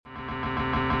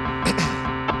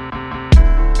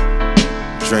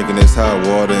drinking this hot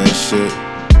water and shit.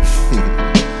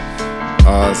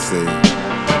 I see.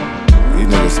 You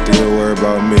niggas still worry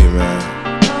about me,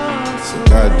 man. It's a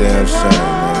goddamn shame,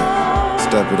 man.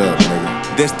 Step it up, nigga.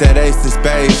 This that ace of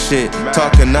spade shit.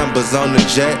 Talking numbers on the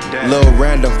jet. Little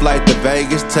random flight to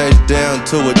Vegas. Touchdown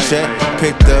to a check.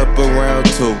 Picked up around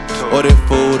 2. Ordered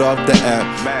food off the app.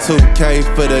 2K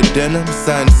for the dinner.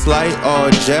 Something slight, all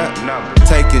jap.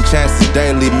 Taking chances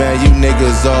daily, man. You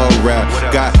niggas all rap.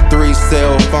 Got 3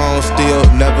 cell phones, still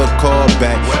never call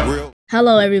back.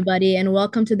 Hello, everybody, and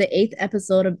welcome to the 8th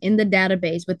episode of In the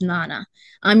Database with Nana.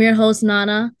 I'm your host,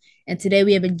 Nana, and today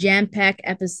we have a jam-packed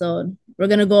episode. We're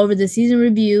going to go over the season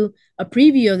review, a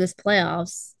preview of this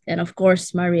playoffs, and of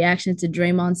course, my reaction to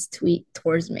Draymond's tweet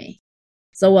towards me.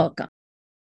 So welcome.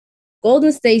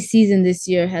 Golden State season this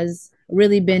year has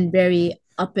really been very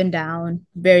up and down,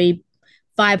 very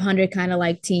 500 kind of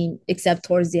like team, except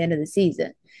towards the end of the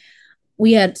season.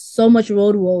 We had so much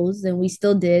road woes, and we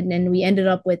still did, and we ended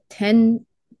up with 10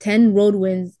 road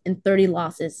wins and 30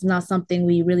 losses. It's not something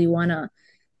we really want to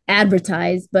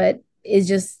advertise, but it's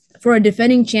just for a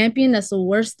defending champion, that's the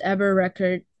worst ever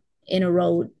record in a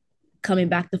road coming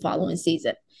back the following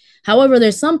season. However,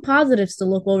 there's some positives to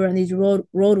look over in these road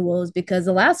woes because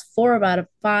the last 4 out of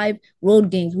 5 road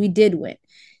games we did win.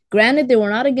 Granted, they were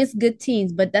not against good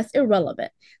teams, but that's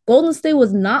irrelevant. Golden State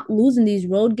was not losing these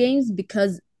road games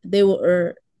because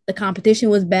the competition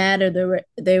was bad, or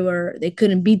they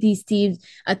couldn't beat these teams.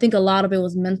 I think a lot of it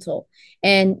was mental,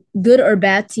 and good or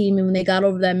bad team. And when they got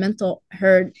over that mental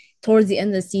hurt towards the end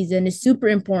of the season, is super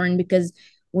important because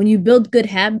when you build good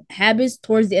habits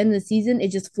towards the end of the season, it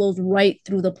just flows right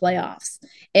through the playoffs,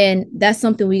 and that's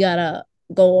something we gotta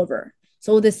go over.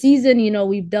 So the season,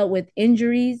 we've dealt with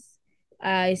injuries.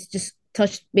 I just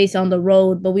touched base on the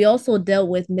road, but we also dealt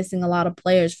with missing a lot of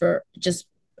players for just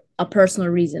a personal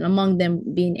reason, among them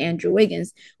being Andrew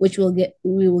Wiggins, which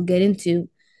we will get into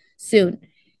soon.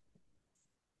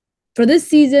 For this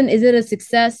season, is it a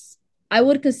success? I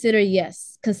would consider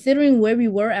yes, considering where we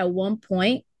were at one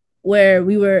point where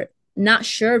we were not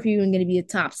sure if we were going to be a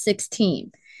top 6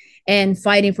 team and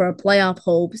fighting for our playoff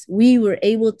hopes. We were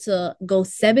able to go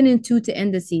 7-2 to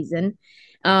end the season,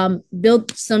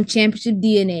 build some championship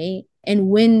DNA, and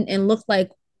win and look like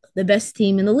the best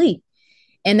team in the league.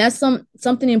 And that's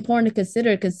something important to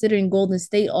consider, considering Golden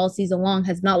State all season long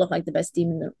has not looked like the best team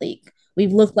in the league.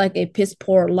 We've looked like a piss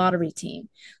poor lottery team.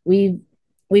 We've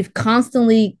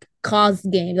constantly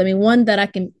caused games. I mean, one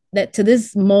that to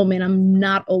this moment I'm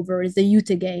not over is the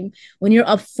Utah game when you're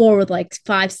up 4 with like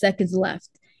 5 seconds left,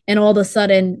 and all of a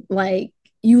sudden like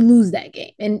you lose that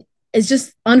game, and it's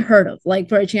just unheard of, like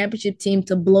for a championship team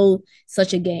to blow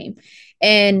such a game.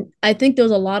 And I think there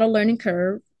was a lot of learning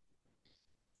curve.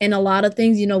 And a lot of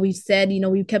things, we've said,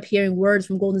 we kept hearing words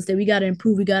from Golden State. We got to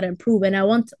improve. And at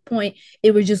one point,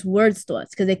 it was just words to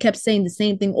us because they kept saying the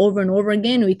same thing over and over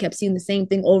again. And we kept seeing the same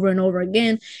thing over and over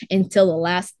again until the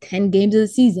last 10 games of the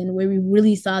season where we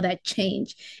really saw that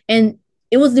change. And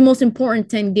it was the most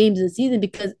important 10 games of the season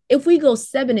because if we go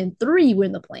 7-3, we're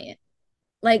in the play-in.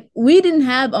 Like, we didn't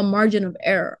have a margin of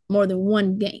error more than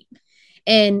one game.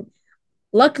 And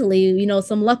luckily,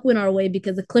 some luck went our way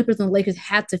because the Clippers and the Lakers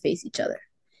had to face each other,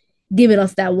 giving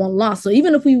us that one loss. So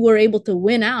even if we were able to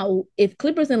win out, if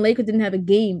Clippers and Lakers didn't have a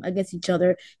game against each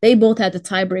other, they both had the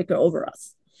tiebreaker over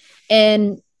us.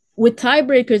 And with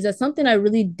tiebreakers, that's something I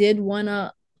really did want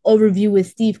to overview with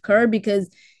Steve Kerr, because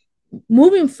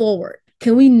moving forward,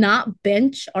 can we not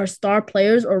bench our star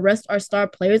players or rest our star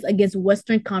players against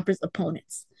Western Conference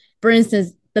opponents? For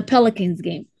instance, the Pelicans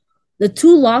game. The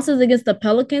 2 losses against the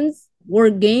Pelicans were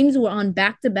on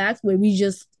back-to-backs where we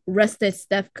just rested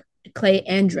Steph, Clay,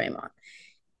 and Draymond.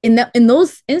 In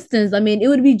those instances, I mean, it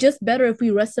would be just better if we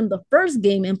rest them the first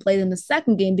game and play them the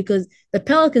second game, because the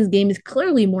Pelicans game is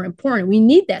clearly more important. We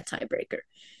need that tiebreaker.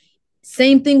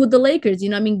 Same thing with the Lakers.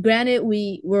 Granted,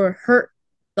 we were hurt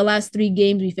the last 3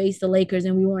 games we faced the Lakers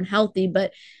and we weren't healthy,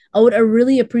 but I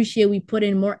really appreciate we put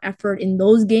in more effort in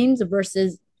those games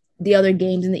versus the other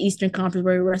games in the Eastern Conference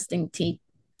where we're resting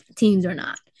teams or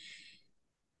not.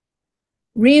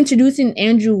 Reintroducing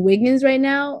Andrew Wiggins right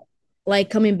now, like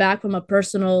coming back from a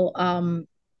personal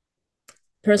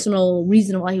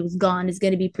reason why he was gone, is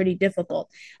going to be pretty difficult.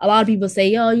 A lot of people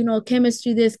say,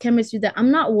 chemistry this, chemistry that.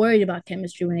 I'm not worried about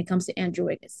chemistry when it comes to Andrew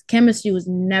Wiggins. Chemistry was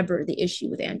never the issue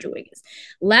with Andrew Wiggins.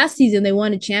 Last season, they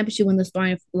won a championship when the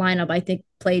starting lineup, I think,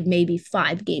 played maybe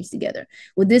 5 games together.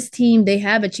 With this team, they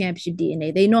have a championship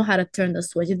DNA. They know how to turn the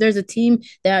switch. If there's a team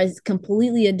that is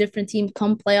completely a different team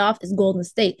come playoff, it's Golden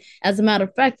State. As a matter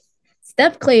of fact,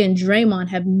 Steph, Clay, and Draymond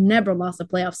have never lost a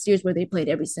playoff series where they played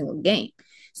every single game.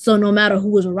 So no matter who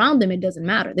was around them, it doesn't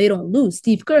matter. They don't lose.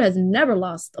 Steve Kerr has never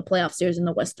lost a playoff series in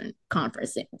the Western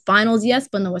Conference. Finals, yes,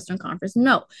 but in the Western Conference,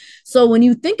 no. So when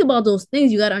you think about those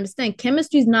things, you got to understand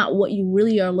chemistry is not what you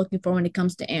really are looking for when it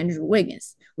comes to Andrew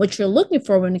Wiggins. What you're looking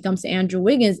for when it comes to Andrew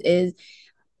Wiggins is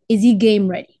he game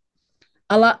ready?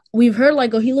 A lot we've heard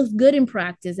like, oh, he looks good in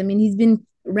practice. I mean, he's been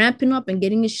ramping up and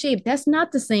getting in shape. That's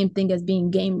not the same thing as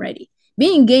being game ready.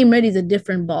 Being game ready is a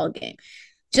different ball game.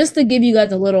 Just to give you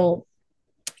guys a little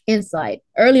insight,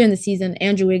 earlier in the season,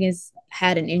 Andrew Wiggins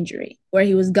had an injury where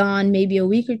he was gone maybe a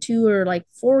week or two, or like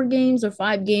 4 games or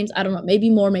 5 games. I don't know, maybe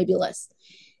more, maybe less.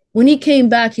 When he came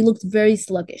back, he looked very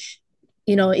sluggish.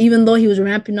 Even though he was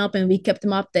ramping up and we kept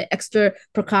him up the extra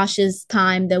precautious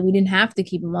time that we didn't have to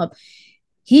keep him up,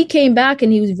 he came back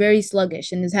and he was very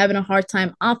sluggish and is having a hard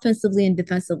time offensively and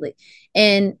defensively.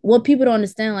 And what people don't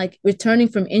understand, like returning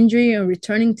from injury and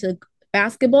returning to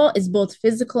basketball is both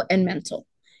physical and mental.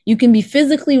 You can be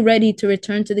physically ready to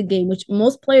return to the game, which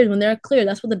most players, when they're clear,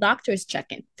 that's what the doctor is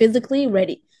checking. Physically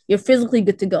ready. You're physically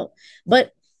good to go.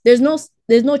 But there's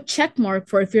no check mark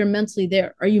for if you're mentally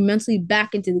there. Are you mentally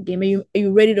back into the game? Are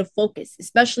you ready to focus?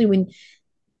 Especially when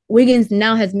Wiggins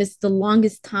now has missed the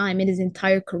longest time in his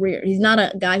entire career. He's not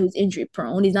a guy who's injury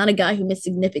prone. He's not a guy who missed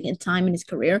significant time in his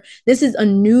career. This is a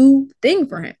new thing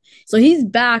for him. So he's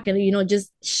back and,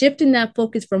 just shifting that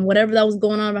focus from whatever that was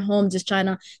going on at home, just trying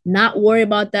to not worry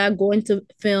about that, go into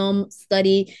film,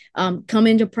 study, come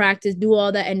into practice, do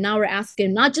all that. And now we're asking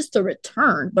him not just to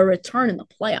return, but return in the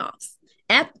playoffs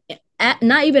at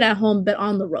not even at home, but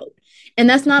on the road. And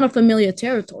that's not a familiar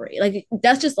territory. Like,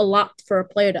 that's just a lot for a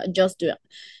player to adjust to.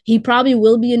 He probably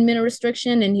will be in minute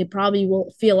restriction and he probably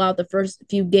will feel out the first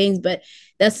few games, but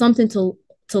that's something to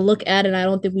look at. And I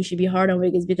don't think we should be hard on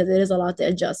Wiggins because it is a lot to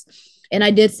adjust. And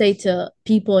I did say to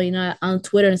people, on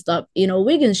Twitter and stuff,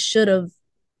 Wiggins should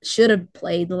have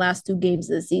played the last 2 games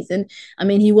of the season. I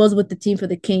mean, he was with the team for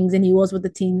the Kings and he was with the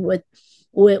team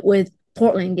with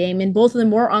Portland game, and both of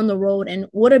them were on the road and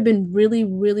would have been really,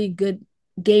 really good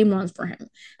game runs for him.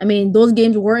 I mean, those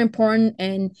games were important,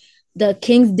 and the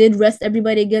Kings did rest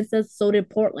everybody against us. So did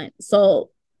Portland. So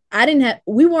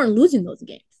we weren't losing those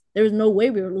games. There was no way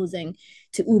we were losing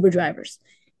to Uber drivers.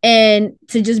 And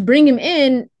to just bring him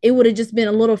in, it would have just been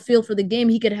a little feel for the game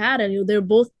he could have had. And they're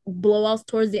both blowouts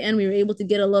towards the end. We were able to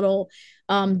get a little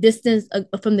distance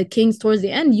from the Kings towards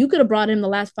the end. You could have brought him the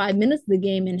last 5 minutes of the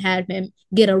game and had him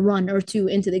get a run or two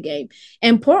into the game.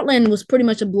 And Portland was pretty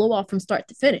much a blowout from start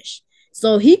to finish.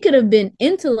 So he could have been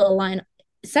into the line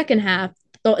second half,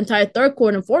 the entire third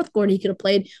quarter and fourth quarter. He could have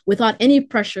played without any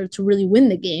pressure to really win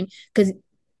the game because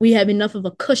we have enough of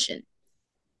a cushion.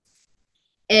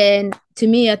 And to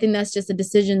me, I think that's just a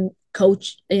decision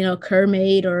coach, Kerr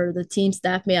made, or the team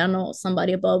staff made. I don't know,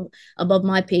 somebody above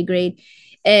my pay grade.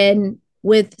 And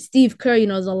with Steve Kerr,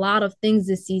 there's a lot of things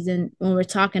this season when we're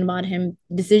talking about him,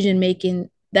 decision making,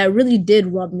 that really did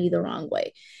rub me the wrong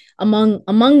way.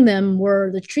 Among them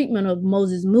were the treatment of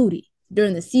Moses Moody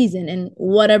during the season and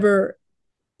whatever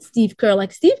Steve Kerr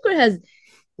has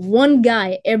one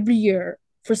guy every year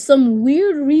for some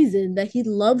weird reason that he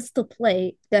loves to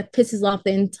play that pisses off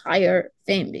the entire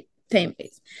fan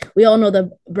base. We all know the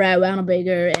Brad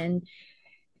Wanamaker, and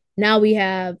now we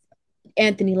have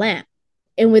Anthony Lamb.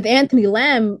 And with Anthony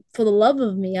Lamb, for the love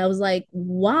of me, I was like,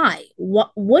 why?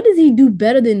 What does he do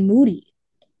better than Moody?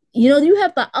 You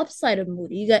have the upside of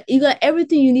Moody. You got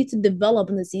everything you need to develop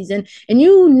in the season. And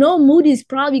Moody's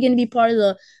probably going to be part of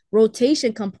the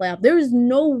rotation come playoff. There is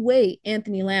no way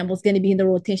Anthony Lamb was going to be in the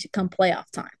rotation come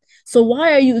playoff time. So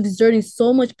why are you exerting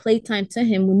so much playtime to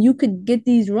him when you could get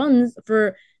these runs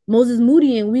for Moses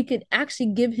Moody and we could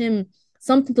actually give him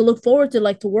something to look forward to,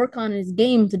 like to work on his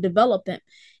game to develop him?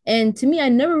 And to me, I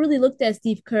never really looked at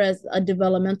Steve Kerr as a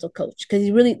developmental coach because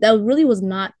that really was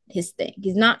not his thing.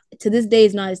 He's not, to this day,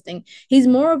 is not his thing. He's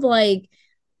more of a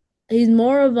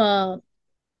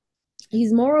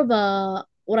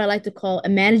what I like to call a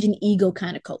managing ego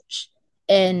kind of coach,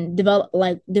 and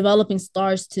developing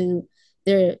stars to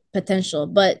their potential.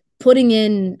 But putting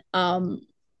in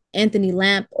Anthony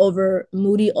Lamb over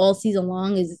Moody all season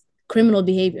long is criminal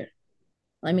behavior.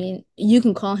 I mean, you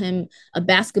can call him a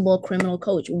basketball criminal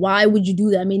coach. Why would you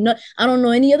do that? I mean, I don't know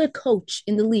any other coach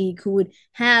in the league who would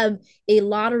have a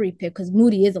lottery pick, because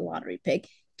Moody is a lottery pick,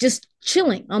 just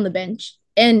chilling on the bench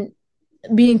and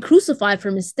being crucified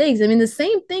for mistakes. I mean, the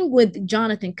same thing with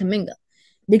Jonathan Kuminga,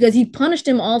 because he punished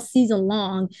him all season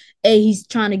long. Hey, he's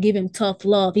trying to give him tough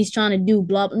love. He's trying to do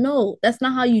blah. No, that's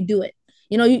not how you do it.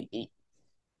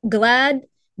 Glad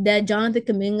that Jonathan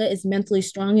Kuminga is mentally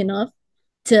strong enough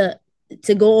to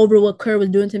to go over what Kerr was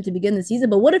doing to him to begin the season.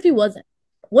 But what if he wasn't?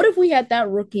 What if we had that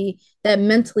rookie that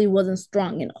mentally wasn't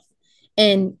strong enough?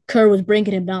 And Kerr was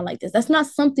bringing him down like this. That's not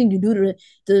something you do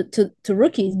to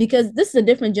rookies, because this is a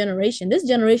different generation. This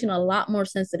generation a lot more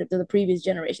sensitive to the previous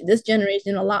generation. This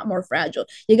generation a lot more fragile.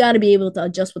 You got to be able to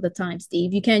adjust with the time,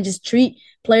 Steve. You can't just treat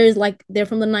players like they're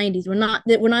from the 90s. We're not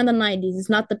in the 90s. It's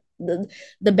not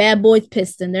the bad boys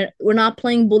piston. We're not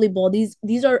playing bully ball.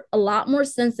 These are a lot more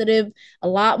sensitive, a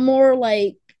lot more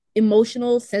like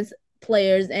emotional sense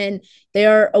players, and they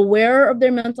are aware of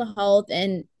their mental health,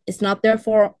 and it's not their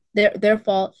fault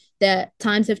that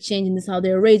times have changed and this is how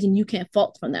they're raised, and you can't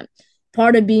fault from them.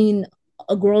 Part of being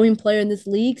a growing player in this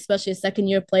league, especially a second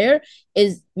year player,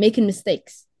 is making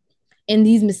mistakes. And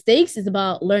these mistakes is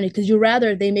about learning, because you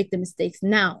rather they make the mistakes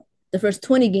now, the first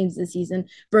 20 games of the season,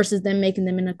 versus them making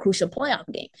them in a crucial playoff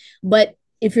game. But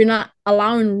if you're not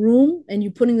allowing room and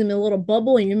you're putting them in a little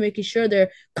bubble and you're making sure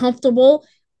they're comfortable,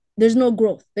 there's no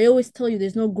growth. They always tell you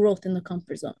there's no growth in the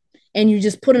comfort zone. And you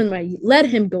just put him right. Let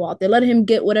him go out there. Let him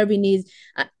get whatever he needs.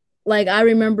 I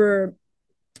remember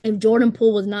if Jordan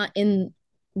Poole was not in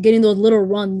getting those little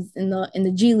runs in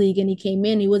the G League and he came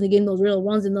in, he wasn't getting those real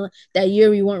runs in that year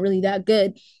we weren't really that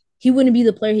good. He wouldn't be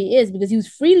the player he is, because he was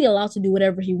freely allowed to do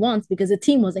whatever he wants because the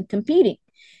team wasn't competing.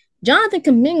 Jonathan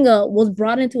Kuminga was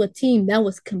brought into a team that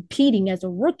was competing as a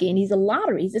rookie, and he's a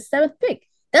lottery. He's a seventh pick.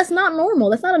 That's not normal.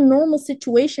 That's not a normal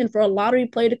situation for a lottery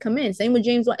player to come in. Same with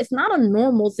James White. It's not a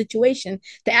normal situation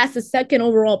to ask the second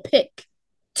overall pick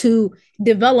to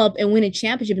develop and win a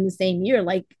championship in the same year.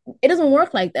 Like, it doesn't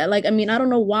work like that. Like, I mean, I don't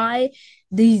know why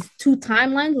these two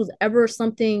timelines was ever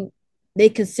something they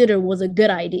consider was a good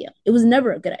idea. It was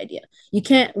never a good idea. You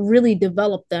can't really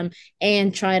develop them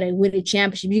and try to win a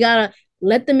championship. You gotta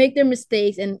let them make their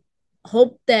mistakes and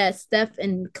hope that Steph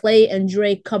and Clay and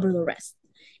Dre cover the rest.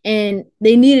 And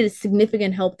they needed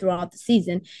significant help throughout the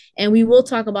season. And we will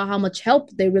talk about how much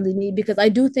help they really need, because I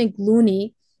do think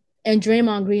Looney and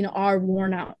Draymond Green are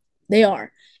worn out. They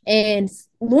are. And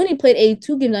Looney played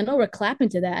 82 games. I know we're clapping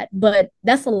to that, but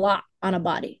that's a lot on a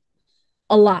body.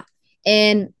 A lot.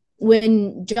 And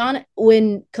when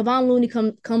Kevon Looney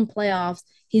come playoffs,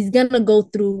 he's gonna go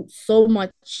through so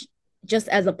much just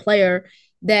as a player,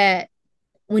 that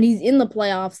when he's in the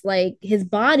playoffs, like his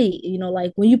body,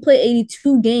 like when you play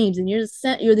 82 games and you're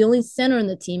the only center in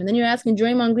the team, and then you're asking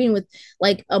Draymond Green with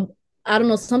like I don't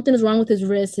know, something is wrong with his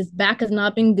wrist, his back has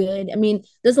not been good. I mean,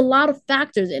 there's a lot of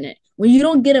factors in it. When you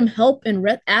don't get him help and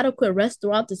adequate rest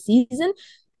throughout the season,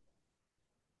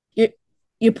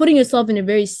 you're putting yourself in a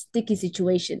very sticky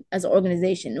situation as an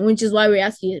organization, which is why we're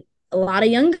asking you. A lot of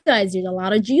young guys, there's a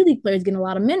lot of G League players getting a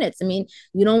lot of minutes. I mean,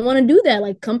 you don't want to do that.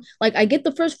 Like I get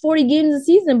the first 40 games of the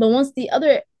season, but once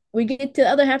we get to the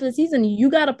other half of the season, you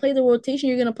got to play the rotation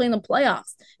you're going to play in the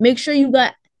playoffs. Make sure you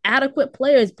got adequate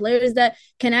players that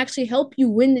can actually help you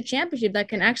win the championship, that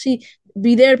can actually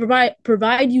be there to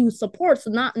provide you support.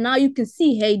 So now you can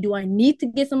see, hey, do I need to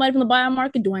get somebody from the buyout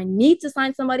market? Do I need to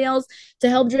sign somebody else to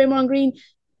help Draymond Green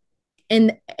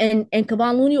and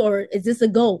Kevon Looney, or is this a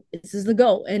go? This is a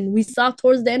go. And we saw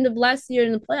towards the end of last year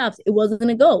in the playoffs, it wasn't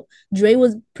a go. Dre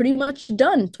was pretty much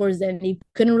done towards the end. He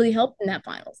couldn't really help in that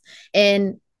finals.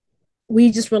 And we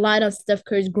just relied on Steph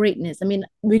Curry's greatness. I mean,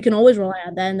 we can always rely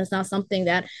on that, and that's not something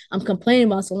that I'm complaining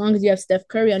about. So long as you have Steph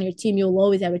Curry on your team, you'll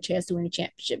always have a chance to win a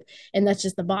championship. And that's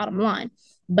just the bottom line.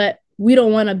 But we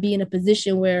don't want to be in a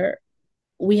position where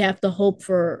we have to hope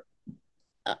for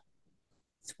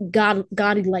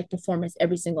godly-like performance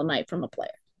every single night from a player.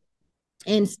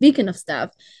 And speaking of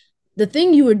Steph, the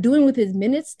thing you were doing with his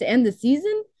minutes to end the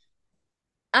season,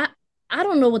 I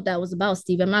don't know what that was about,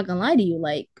 Steve. I'm not gonna lie to you.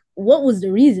 Like, what was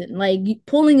the reason? Like,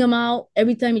 pulling him out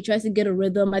every time he tries to get a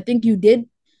rhythm. I think you did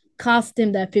cost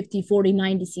him that 50, 40,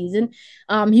 90 season.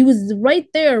 He was right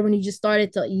there when he just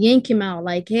started to yank him out.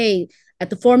 Like, hey, at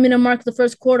the 4-minute mark of the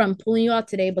first quarter, I'm pulling you out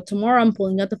today, but tomorrow I'm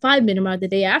pulling out the 5-minute mark. The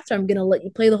day after, I'm gonna let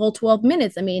you play the whole 12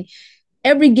 minutes. I mean,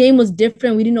 every game was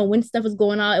different. We didn't know when stuff was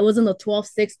going on. It wasn't the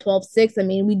 12-6, 12-6. I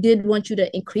mean, we did want you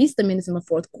to increase the minutes in the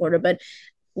fourth quarter, but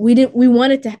we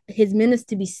wanted his minutes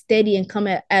to be steady and come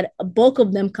at a bulk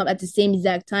of them come at the same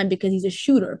exact time, because he's a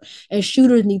shooter, and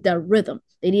shooters need that rhythm.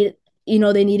 They need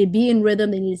to be in rhythm,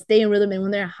 they need to stay in rhythm, and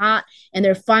when they're hot and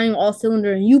they're firing all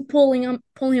cylinder and you pulling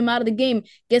him out of the game,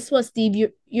 guess what,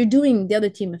 Steve? You're doing the other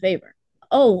team a favor.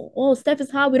 Oh, Steph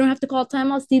is hot. We don't have to call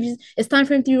timeout. Steve, it's time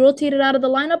for him to be rotated out of the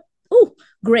lineup. Oh,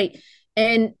 great.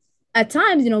 And at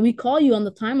times, we call you on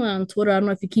the timeline on Twitter. I don't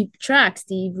know if you keep track,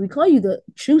 Steve. We call you the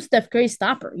true Steph Curry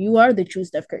stopper. You are the true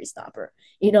Steph Curry stopper.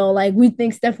 Like, we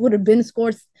think Steph would have been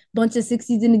scored a bunch of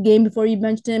 60s in the game before you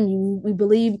benched him. We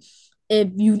believe if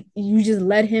you just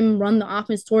let him run the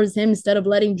offense towards him instead of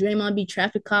letting Draymond be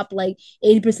traffic cop like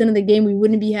 80% of the game, we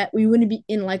wouldn't be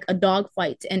in like a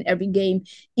dogfight to end every game,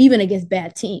 even against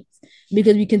bad teams,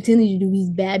 because we continue to do these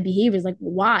bad behaviors. Like,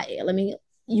 why? I mean,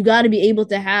 you got to be able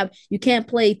to have, you can't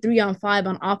play 3-on-5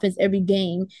 on offense every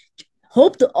game,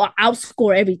 hope to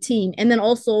outscore every team, and then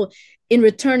also in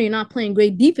return you're not playing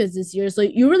great defense this year, so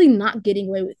you're really not getting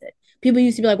away with it. People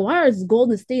used to be like, why is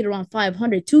Golden State around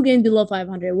 500, 2 games below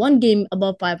 500, 1 game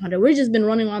above 500? We've just been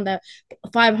running on that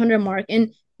 500 mark,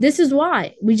 and this is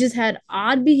why we just had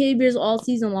odd behaviors all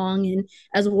season long. And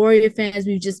as Warrior fans,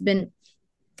 we've just been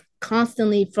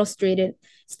constantly frustrated,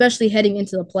 especially heading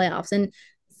into the playoffs. And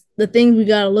the things we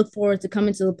got to look forward to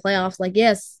coming to the playoffs, like,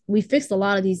 yes, we fixed a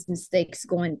lot of these mistakes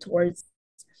going towards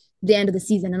the end of the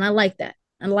season, and I like that.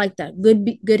 I like that.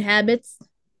 Good habits,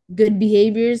 good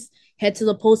behaviors. Head to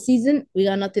the postseason, we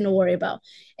got nothing to worry about,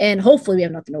 and hopefully we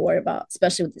have nothing to worry about,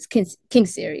 especially with this King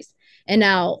series. And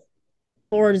now,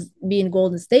 towards being a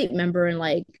Golden State member, and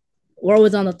like we're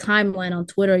always on the timeline on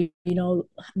Twitter,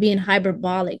 being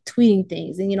hyperbolic, tweeting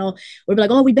things, and we're like,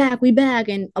 oh, we back,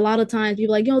 and a lot of times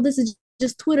people are like, this is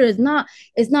just Twitter. It's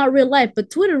not real life,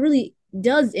 but Twitter really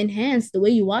does enhance the way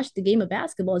you watch the game of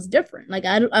basketball. It's different. Like,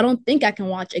 I don't think I can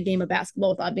watch a game of basketball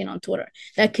without being on Twitter.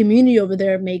 That community over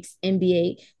there makes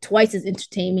NBA twice as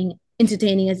entertaining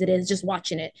as it is just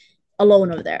watching it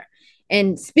alone over there.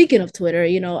 And speaking of Twitter,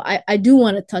 I do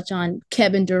want to touch on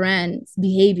Kevin Durant's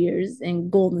behaviors in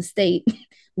Golden State.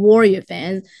 Warrior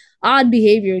fans, odd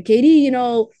behavior.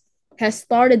 KD, has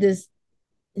started this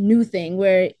new thing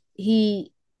where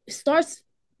he starts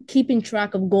keeping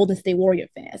track of Golden State Warrior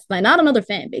fans, like not another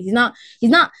fan base.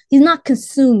 He's not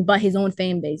consumed by his own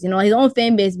fan base. His own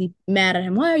fan base be mad at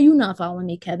him. Why are you not following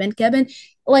me, Kevin?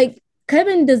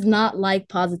 Kevin does not like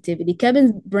positivity.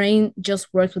 Kevin's brain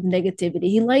just works with negativity.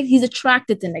 He's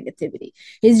attracted to negativity.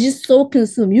 He's just so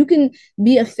consumed. You can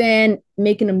be a fan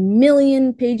making a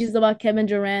million pages about Kevin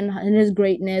Durant and his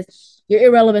greatness. You're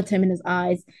irrelevant to him in his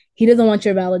eyes. He doesn't want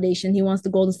your validation. He wants the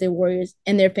Golden State Warriors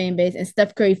and their fan base and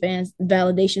Steph Curry fans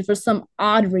validation for some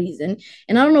odd reason.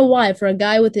 And I don't know why. For a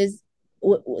guy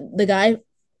the guy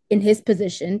in his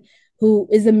position, who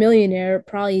is a millionaire,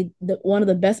 probably one of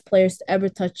the best players to ever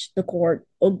touch the court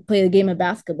or play the game of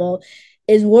basketball,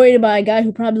 is worried about a guy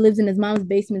who probably lives in his mom's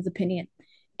basement's opinion.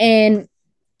 And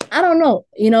I don't know,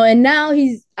 and now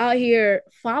he's out here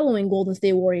following Golden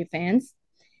State Warrior fans.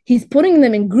 He's putting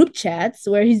them in group chats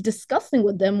where he's discussing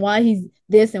with them why he's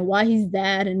this and why he's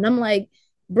that. And I'm like,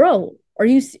 bro, are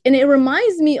you? And it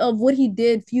reminds me of what he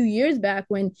did a few years back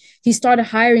when he started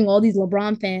hiring all these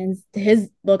LeBron fans to his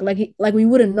book. Like we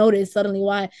wouldn't notice suddenly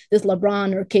why this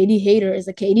LeBron or KD hater is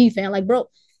a KD fan. Like, bro,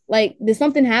 like, did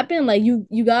something happen? Like,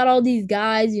 you got all these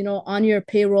guys, on your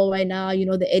payroll right now,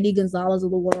 the Eddie Gonzalez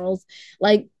of the world.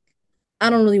 Like, I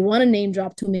don't really want to name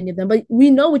drop too many of them, but we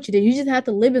know what you did. You just had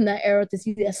to live in that era to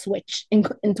see that switch in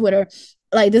Twitter.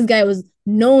 Like, this guy was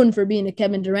known for being a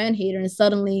Kevin Durant hater, and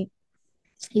suddenly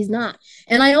he's not.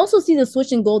 And I also see the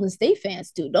switch in Golden State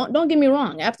fans too. Don't get me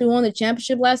wrong. After we won the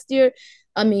championship last year,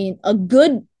 I mean, a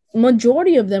good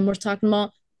majority of them were talking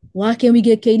about, why can't we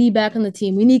get KD back on the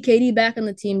team? We need KD back on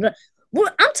the team.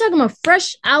 I'm talking about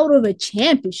fresh out of a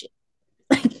championship.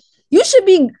 Like, you should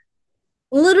be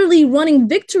literally running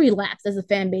victory laps as a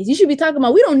fan base. You should be talking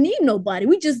about, we don't need nobody.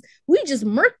 We just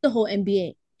murked the whole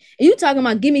NBA. And you talking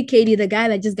about, give me KD, the guy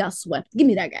that just got swept. Give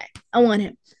me that guy. I want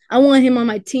him. I want him on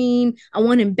my team. I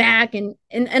want him back. And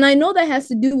I know that has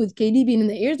to do with KD being in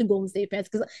the ears of Golden State fans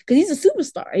because he's a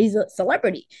superstar. He's a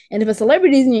celebrity. And if a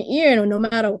celebrity is in your ear, no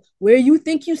matter where you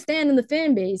think you stand in the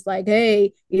fan base, like,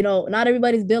 hey, not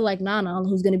everybody's built like Nana,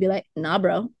 who's going to be like, nah,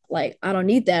 bro, like, I don't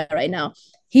need that right now.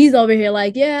 He's over here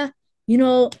like, yeah,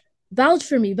 vouch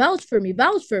for me, vouch for me,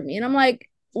 vouch for me. And I'm like,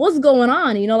 what's going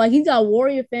on? Like, he's got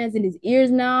Warrior fans in his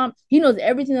ears now. He knows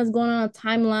everything that's going on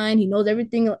timeline. He knows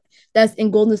everything that's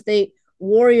in Golden State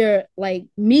Warrior, like,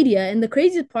 media. And the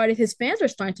craziest part is his fans are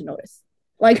starting to notice.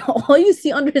 Like, all you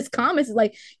see under his comments is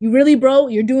like, you really, bro,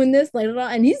 you're doing this? Like,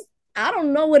 and I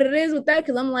don't know what it is with that,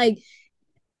 because I'm like,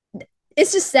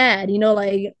 it's just sad,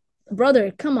 like,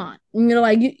 brother, come on.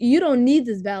 Like, you don't need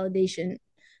this validation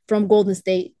from Golden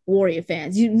State Warrior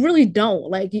fans. You really don't.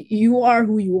 Like, you are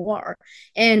who you are.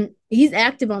 And he's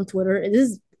active on Twitter.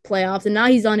 This is playoffs, and now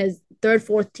he's on his third,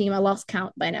 fourth team. I lost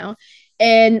count by now.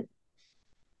 And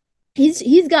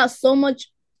he's got so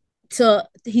much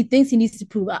he thinks he needs to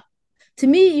prove up. To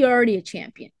me, you're already a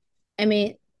champion. I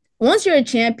mean, once you're a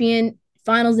champion,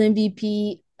 finals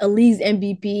MVP, a league's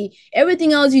MVP,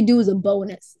 everything else you do is a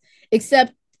bonus.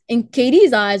 Except in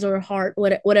KD's eyes or heart,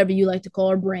 whatever you like to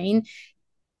call her brain,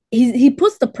 he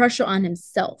puts the pressure on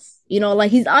himself.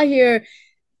 Like he's out here.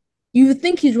 You would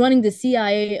think he's running the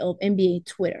CIA of NBA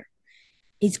Twitter.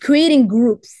 He's creating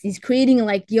groups. He's creating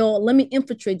like, yo, let me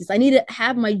infiltrate this. I need to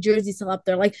have my jersey still up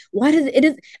there. Like, why does it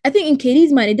is? I think in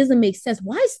KD's mind, it doesn't make sense.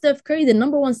 Why is Steph Curry the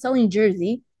number one selling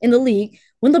jersey in the league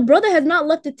when the brother has not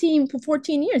left the team for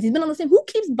 14 years? He's been on the same. Who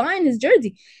keeps buying his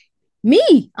jersey?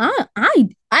 Me. I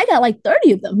got like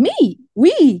 30 of them.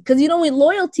 Because when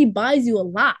loyalty buys you a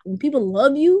lot. When people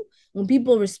love you, when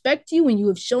people respect you, when you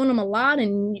have shown them a lot,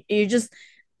 and you're just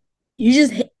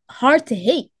hard to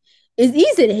hate. It's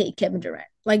easy to hate Kevin Durant.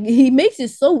 Like he makes it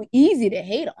so easy to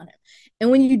hate on him. And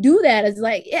when you do that, it's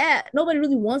like, yeah, nobody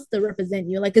really wants to represent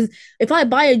you. Like, because if I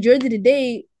buy a jersey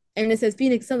today and it says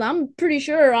Phoenix Suns, I'm pretty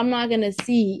sure I'm not gonna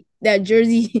see that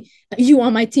jersey you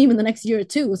on my team in the next year or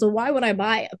two. So why would I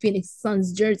buy a Phoenix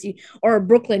Suns jersey or a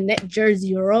Brooklyn Net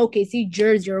jersey or OKC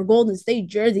jersey or a Golden State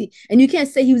jersey? And you can't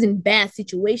say he was in bad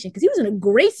situation because he was in a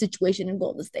great situation in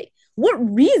Golden State.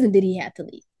 What reason did he have to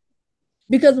leave?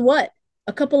 Because what?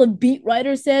 A couple of beat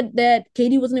writers said that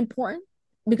KD wasn't important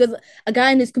because a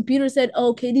guy in his computer said,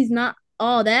 oh, KD's not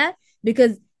all that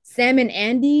because Sam and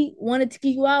Andy wanted to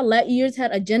kick you out. Let years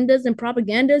had agendas and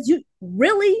propagandas. You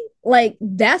really like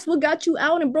that's what got you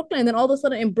out in Brooklyn. And then all of a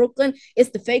sudden in Brooklyn, it's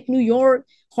the fake New York,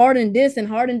 Harden this and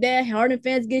Harden that. Harden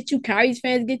fans get you, Kyrie's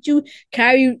fans get you.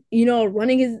 Kyrie,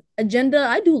 running his agenda.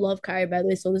 I do love Kyrie, by the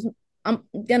way. So I'm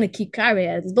gonna keep Kyrie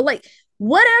at this. But like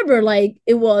whatever, like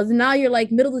it was. Now you're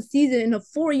like middle of the season in a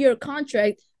 4-year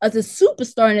contract as a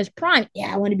superstar in his prime.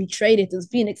 Yeah, I want to be traded to the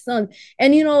Phoenix Suns.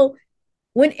 And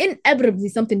when inevitably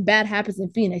something bad happens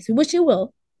in Phoenix, which it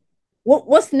will,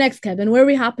 what's next, Kevin? Where are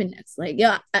we hopping next? Like,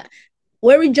 yeah,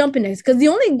 where are we jumping next? Because the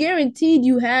only guaranteed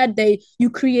you had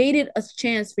you created a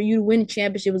chance for you to win a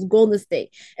championship was Golden State.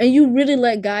 And you really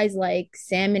let guys like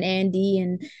Sam and Andy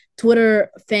and Twitter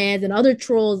fans and other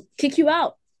trolls kick you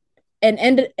out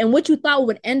and what you thought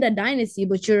would end a dynasty,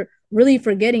 but you're really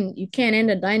forgetting you can't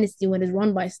end a dynasty when it's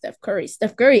run by Steph Curry.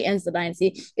 Steph Curry ends the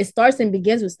dynasty. It starts and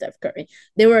begins with Steph Curry.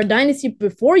 They were a dynasty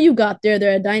before you got there.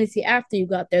 They're a dynasty after you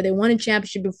got there. They won a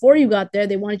championship before you got there.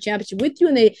 They won a championship with you,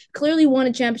 and they clearly won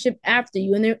a championship after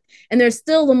you. And they're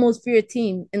still the most feared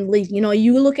team in the league.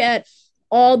 You look at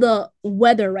all the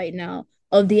weather right now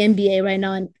of the NBA right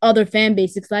now and other fan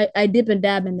bases. I dip and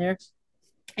dab in there,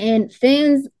 and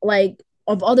fans like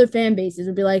of other fan bases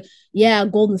would be like, yeah,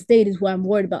 Golden State is who I'm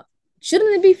worried about.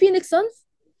 Shouldn't it be Phoenix Suns?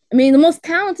 I mean, the most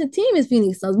talented team is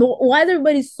Phoenix Suns. But why is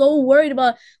everybody so worried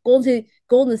about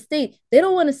Golden State? They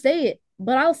don't want to say it,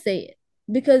 but I'll say it.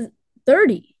 Because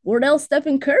 30, Wardell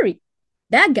Stephen Curry,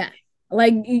 that guy.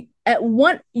 Like at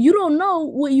one, you don't know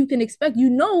what you can expect. You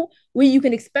know what you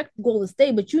can expect Golden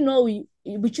State, but you don't know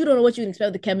what you can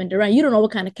expect with Kevin Durant. You don't know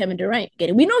what kind of Kevin Durant you're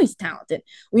getting. We know he's talented.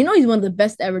 We know he's one of the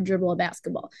best to ever dribble a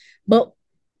basketball, but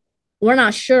we're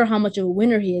not sure how much of a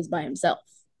winner he is by himself.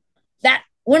 That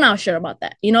we're not sure about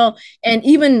that, And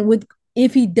even with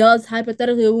if he does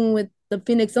hypothetically win with the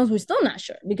Phoenix Suns, we're still not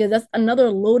sure because that's another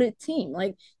loaded team.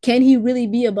 Like, can he really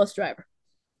be a bus driver?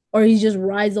 Or he just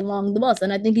rides along the bus.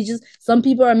 And I think some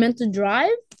people are meant to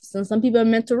drive, some people are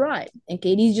meant to ride. And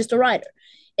KD's just a rider.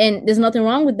 And there's nothing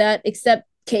wrong with that, except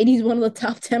KD's one of the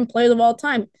top 10 players of all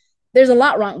time. There's a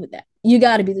lot wrong with that. You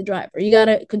got to be the driver. You got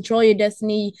to control your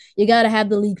destiny. You got to have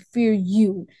the league fear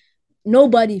you.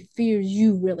 Nobody fears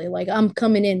you, really. Like, I'm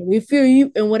coming in. We fear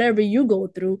you and whatever you go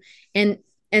through. And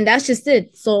that's just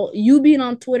it. So you being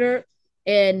on Twitter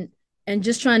and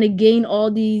just trying to gain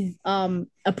all these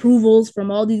approvals from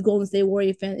all these Golden State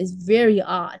Warrior fans is very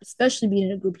odd, especially being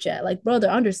in a group chat. Like, brother,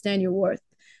 understand your worth.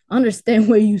 Understand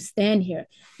where you stand here.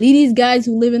 Leave these guys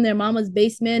who live in their mama's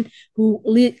basement, who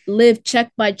live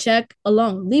check by check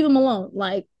alone. Leave them alone.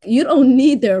 Like, you don't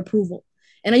need their approval.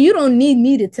 And you don't need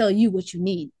me to tell you what you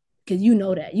need because you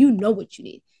know that. You know what you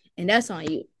need. And that's on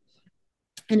you.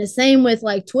 And the same with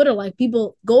like Twitter. Like,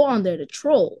 people go on there to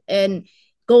troll and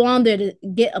go on there to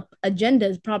get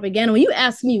agendas, propaganda. When you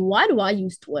ask me, why do I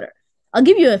use Twitter? I'll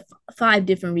give you 5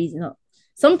 different reasons.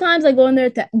 Sometimes I go in there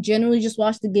to generally just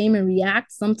watch the game and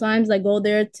react. Sometimes I go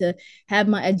there to have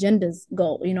my agendas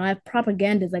go. I have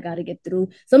propagandas I got to get through.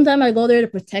 Sometimes I go there to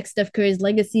protect Steph Curry's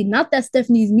legacy. Not that Steph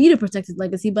needs me to protect his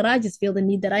legacy, but I just feel the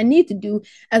need that I need to do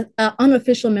as an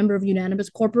unofficial member of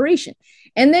Unanimous Corporation.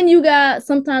 And then you got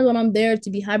sometimes when I'm there to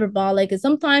be hyperbolic, and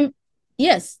sometimes,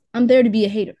 yes, I'm there to be a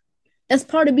hater. That's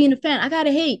part of being a fan. I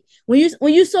gotta hate when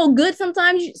you're so good.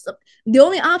 Sometimes the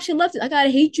only option left is I gotta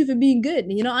hate you for being good.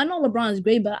 I know LeBron is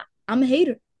great, but I'm a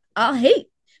hater. I'll hate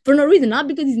for no reason, not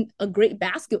because he's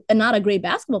not a great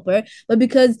basketball player, but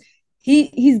because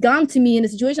he's gone to me in a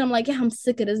situation. I'm like, yeah, I'm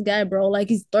sick of this guy, bro. Like,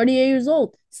 he's 38 years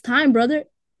old. It's time, brother.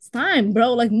 It's time,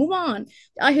 bro. Like, move on.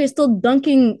 Out here still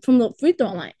dunking from the free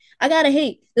throw line. I gotta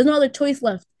hate. There's no other choice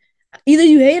left. Either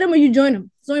you hate him or you join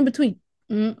him. It's no in between.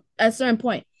 At a certain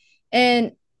point.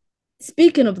 And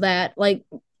speaking of that, like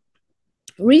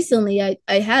recently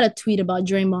I had a tweet about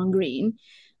Draymond Green.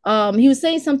 He was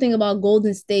saying something about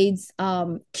Golden State's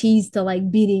keys to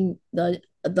like beating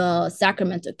the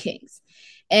Sacramento Kings.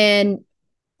 And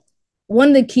one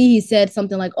of the key he said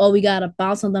something like, oh, we gotta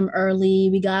bounce on them early,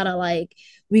 we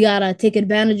gotta take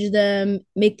advantage of them,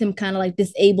 make them kind of like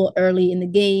disabled early in the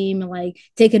game, and like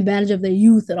take advantage of their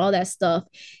youth and all that stuff.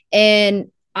 And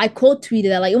I quote tweeted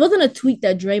that. Like, it wasn't a tweet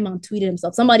that Draymond tweeted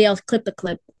himself, somebody else clipped the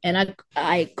clip, and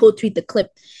I quote tweet the clip,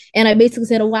 and I basically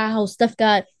said, oh, wow, Steph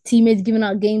got teammates giving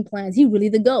out game plans, he really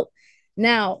the GOAT.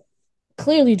 Now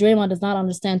clearly Draymond does not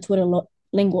understand Twitter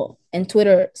lingo and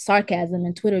Twitter sarcasm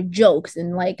and Twitter jokes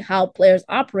and like how players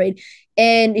operate.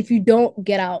 And if you don't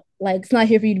get out, like, it's not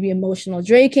here for you to be emotional.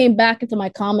 Dre came back into my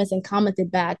comments and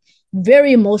commented back,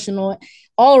 very emotional,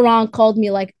 all around called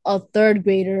me like a third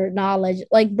grader knowledge.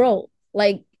 Like, bro,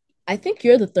 like, I think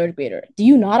you're the third grader. Do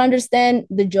you not understand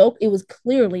the joke? It was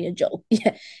clearly a joke.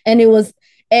 Yeah.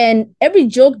 And every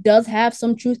joke does have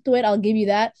some truth to it. I'll give you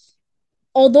that.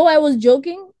 Although I was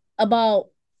joking about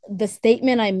the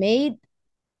statement I made,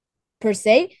 per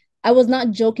se, I was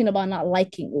not joking about not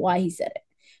liking why he said it,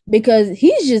 because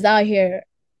he's just out here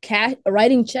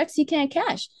writing checks he can't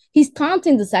cash. He's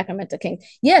taunting the Sacramento Kings.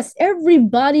 Yes,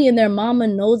 everybody and their mama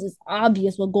knows it's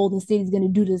obvious what Golden State is going to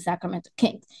do to the Sacramento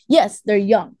Kings. Yes, they're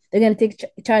young. They're going to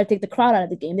try to take the crowd out of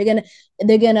the game.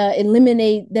 They're gonna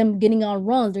eliminate them getting on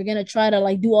runs. They're going to try to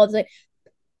like do all this.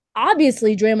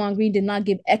 Obviously, Draymond Green did not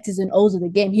give X's and O's of the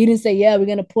game. He didn't say, "Yeah, we're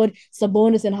gonna put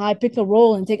Sabonis in high pick and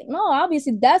roll and take it." No,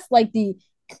 obviously that's like the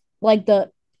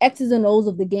X's and O's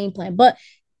of the game plan. But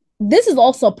this is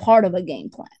also part of a game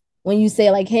plan. When you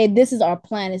say like, "Hey, this is our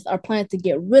plan. It's our plan to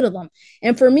get rid of them."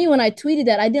 And for me, when I tweeted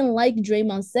that, I didn't like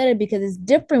Draymond said it because it's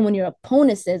different when your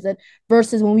opponent says it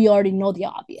versus when we already know the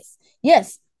obvious.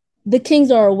 Yes, the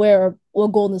Kings are aware of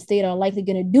what Golden State are likely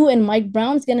going to do, and Mike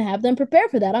Brown's going to have them prepare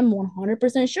for that. I'm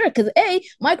 100% sure because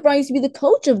Mike Brown used to be the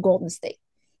coach of Golden State.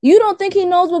 You don't think he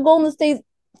knows what Golden State's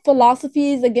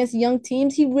philosophy is against young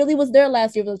teams? He really was there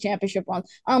last year for the championship run.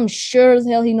 I'm sure as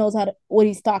hell he knows what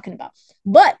he's talking about.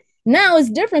 But now it's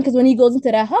different because when he goes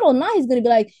into that huddle, now he's going to be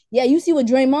like, yeah, you see what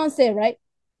Draymond said, right?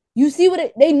 You see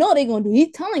what they know they're going to do.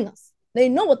 He's telling us. They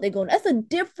know what they're going to do. That's a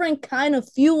different kind of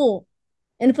fuel.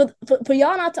 And for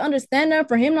y'all not to understand that,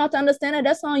 for him not to understand that,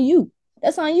 that's on you.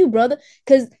 That's on you, brother.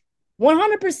 Because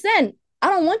 100%, I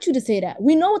don't want you to say that.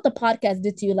 We know what the podcast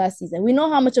did to you last season. We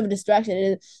know how much of a distraction it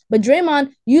is. But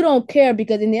Draymond, you don't care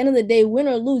because in the end of the day, win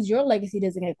or lose, your legacy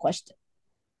doesn't get questioned.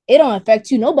 It don't affect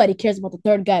you. Nobody cares about the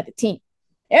third guy of the team.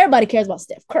 Everybody cares about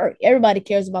Steph Curry. Everybody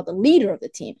cares about the leader of the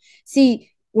team. See,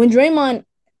 when Draymond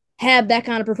had that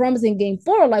kind of performance in game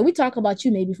 4, like, we talk about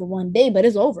you maybe for one day, but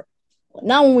it's over.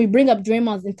 Now, when we bring up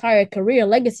Draymond's entire career,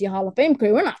 legacy, Hall of Fame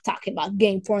career, we're not talking about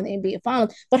game 4 in the NBA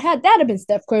Finals. But had that have been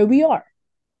Steph Curry, we are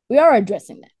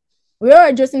addressing that. We are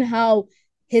addressing how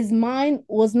his mind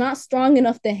was not strong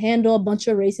enough to handle a bunch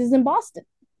of races in Boston.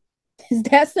 It's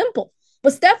that simple.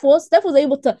 But Steph was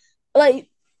able to, like,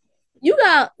 you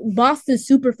got Boston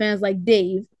super fans like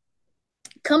Dave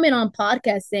coming on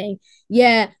podcast saying,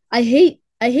 yeah, I hate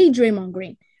Draymond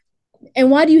Green.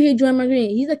 And why do you hate Draymond Green?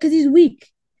 He's like, because he's weak.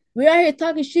 We're out here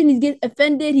talking shit and he gets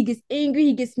offended, he gets angry,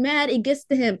 he gets mad, it gets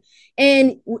to him.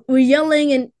 And we're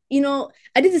yelling, and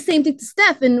I did the same thing to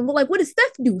Steph, and we're like, what did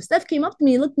Steph do? Steph came up to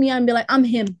me and looked me and be like, I'm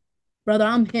him, brother,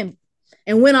 I'm him.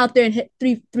 And went out there and hit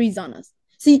 3 threes on us.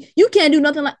 See, you can't do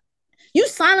nothing like you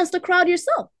silenced the crowd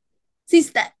yourself. See,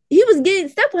 Steph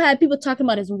had people talking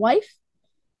about his wife,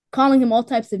 calling him all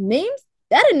types of names.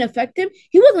 That didn't affect him.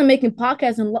 He wasn't making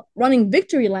podcasts and running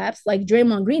victory laps like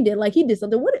Draymond Green did. Like, he did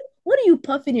something. What are you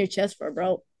puffing your chest for,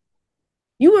 bro?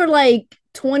 You were like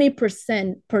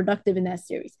 20% productive in that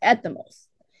series at the most.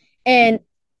 And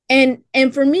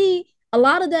for me, a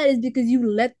lot of that is because you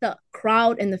let the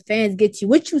crowd and the fans get you,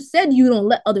 which you said you don't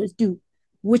let others do,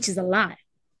 which is a lie.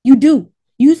 You do.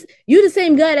 You the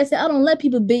same guy that said, I don't let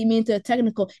people bait me into a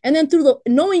technical. And then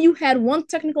knowing you had one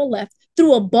technical left,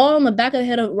 threw a ball in the back of the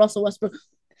head of Russell Westbrook.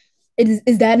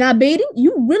 Is that not baiting?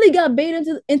 You really got baited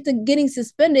into getting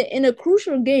suspended in a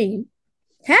crucial game.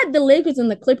 Had the Lakers and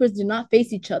the Clippers did not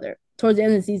face each other towards the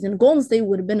end of the season, Golden State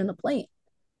would have been in the play-in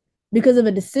because of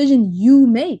a decision you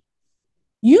made.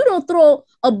 You don't throw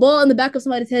a ball in the back of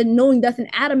somebody's head knowing that's an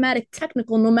automatic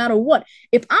technical no matter what.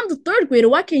 If I'm the third grader,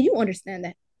 why can't you understand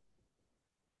that?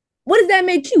 What does that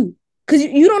make you? Because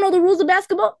you don't know the rules of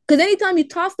basketball. Because anytime you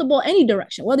toss the ball any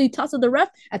direction, whether you toss it at the ref,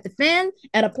 at the fan,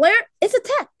 at a player, it's a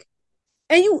tech.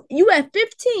 And you at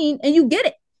 15 and you get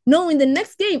it, knowing the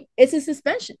next game it's a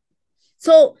suspension.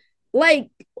 So, like,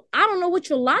 I don't know what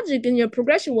your logic and your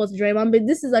progression was, Draymond, but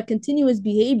this is a continuous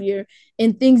behavior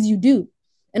in things you do.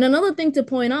 And another thing to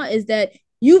point out is that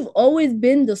you've always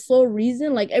been the sole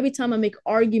reason. Like, every time I make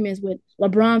arguments with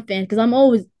LeBron fans, because I'm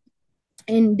always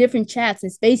in different chats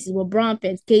and spaces with LeBron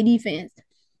fans, KD fans,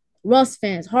 Russ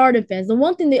fans, Harden fans, the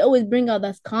one thing they always bring out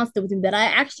that's constant with him that I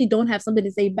actually don't have something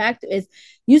to say back to is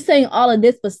you saying all of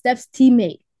this, but Steph's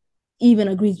teammate even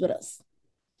agrees with us.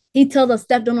 He tells us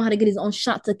Steph don't know how to get his own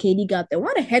shot till KD got there.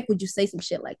 Why the heck would you say some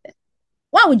shit like that?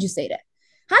 Why would you say that?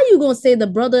 How you going to say the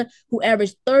brother who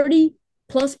averaged 30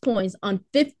 plus points on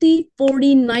 50,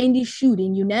 40, 90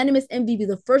 shooting, unanimous MVP,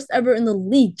 the first ever in the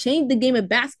league, changed the game of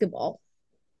basketball,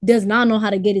 does not know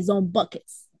how to get his own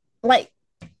buckets? Like,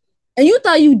 and you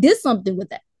thought you did something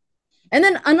with that. And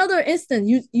then another instance,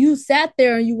 you sat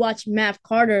there and you watched Matt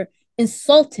Carter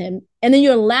insult him, and then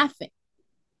you're laughing.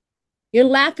 You're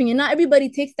laughing, and not everybody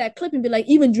takes that clip and be like,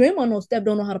 even Draymond knows Steph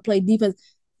don't know how to play defense,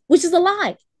 which is a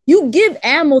lie. You give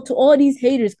ammo to all these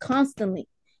haters constantly,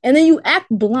 and then you act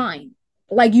blind,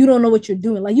 like you don't know what you're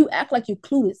doing. Like you act like you're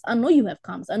clueless. I know you have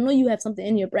comments. I know you have something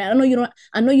in your brain. I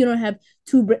know you don't have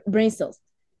two brain cells.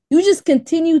 You just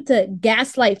continue to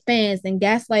gaslight fans and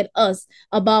gaslight us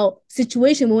about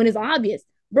situation when it's obvious.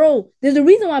 Bro, there's a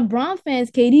reason why Bron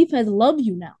fans, KD fans love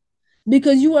you now.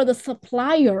 Because you are the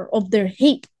supplier of their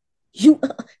hate. You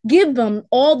give them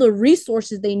all the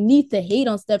resources they need to hate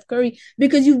on Steph Curry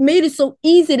because you've made it so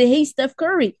easy to hate Steph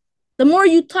Curry. The more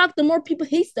you talk, the more people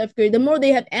hate Steph Curry, the more they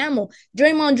have ammo.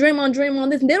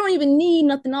 Draymond, this. They don't even need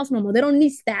nothing else no more. They don't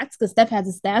need stats because Steph has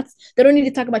the stats. They don't need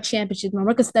to talk about championships no more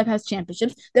because Steph has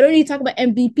championships. They don't need to talk about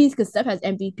MVPs because Steph has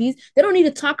MVPs. They don't need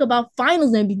to talk about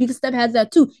finals MVP because Steph has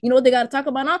that too. You know what they got to talk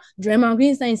about now? Draymond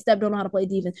Green saying Steph don't know how to play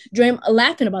defense. Draymond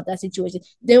laughing about that situation.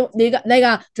 They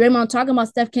got Draymond talking about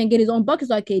Steph can't get his own buckets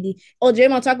like KD. Oh,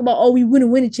 Draymond talking about, oh, we wouldn't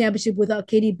win a championship without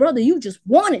KD. Brother, you just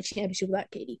won a championship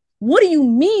without KD. What do you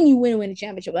mean you win a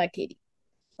championship without KD?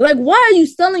 Like, why are you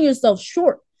selling yourself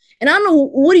short? And I don't know,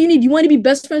 what do you need? You want to be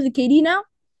best friends with KD now?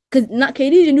 Because not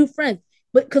KD is your new friend.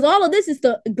 But because all of this is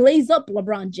to glaze up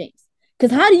LeBron James.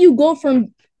 Because how do you go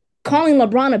from calling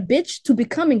LeBron a bitch to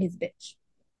becoming his bitch?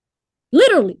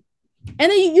 Literally.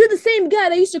 And then you're the same guy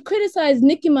that used to criticize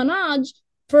Nicki Minaj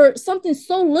for something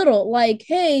so little. Like,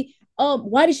 hey,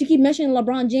 why does she keep mentioning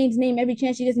LeBron James' name every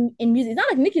chance she gets in music? It's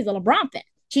not like Nicki's a LeBron fan.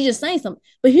 She's just saying something.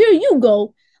 But here you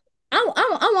go.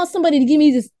 I want somebody to give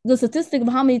me the statistic of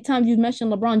how many times you've mentioned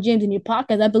LeBron James in your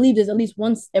podcast. I believe there's at least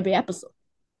once every episode,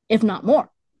 if not more.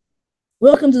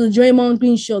 Welcome to the Draymond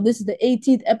Green Show. This is the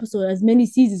 18th episode. As many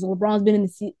seasons LeBron's been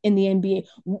in the NBA.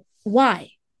 Why?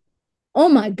 Oh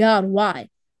my God, why?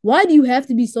 Why do you have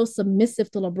to be so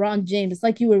submissive to LeBron James? It's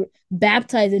like you were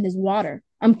baptized in his water.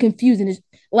 I'm confused. And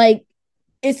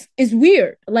it's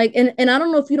weird. Like, and I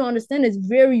don't know if you don't understand. It's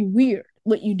very weird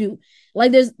what you do.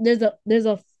 Like there's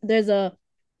a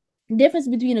difference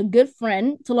between a good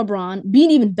friend to LeBron being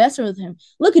even best friends with him.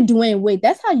 Look at Dwayne Wade.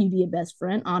 That's how you be a best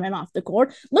friend on and off the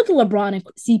court. Look at LeBron and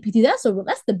CPT. That's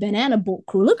the banana boat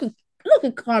crew. Look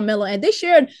at Carmelo, and they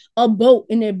shared a boat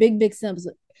in their big Sims.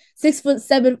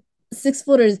 6'7",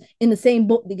 6-footers in the same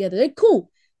boat together. They're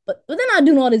cool, but they're not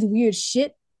doing all this weird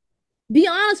shit. Be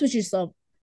honest with yourself.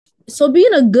 So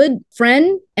being a good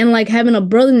friend and like having a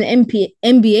brother in the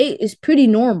NBA is pretty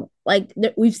normal. Like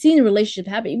we've seen a relationship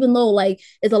happen, even though like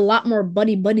it's a lot more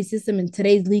buddy system in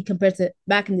today's league compared to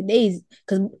back in the days,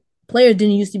 because players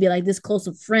didn't used to be like this close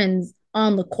of friends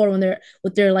on the court when they're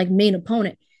with their like main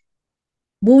opponent.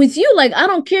 But with you, like I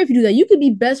don't care if you do that. You could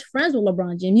be best friends with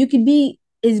LeBron James. You could be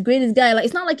his greatest guy. Like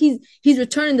it's not like he's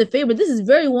returning the favor. This is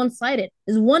very one-sided.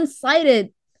 It's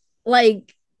one-sided,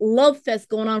 like love fest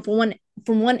going on from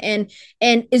one end,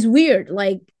 and it's weird.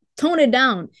 Like tone it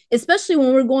down, especially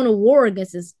when we're going to war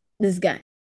against this guy.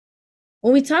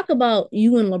 When we talk about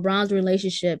you and LeBron's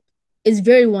relationship, it's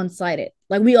very one-sided.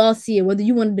 Like we all see it, whether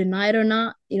you want to deny it or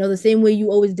not. You know, the same way you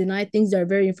always deny things that are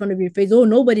very in front of your face. Oh,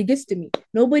 nobody gets to me.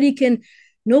 Nobody can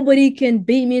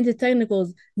bait me into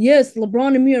technicals. Yes,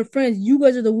 LeBron and me are friends. You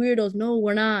guys are the weirdos. No,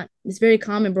 we're not. It's very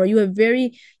common, bro. You have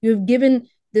given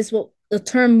this what the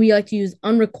term we like to use,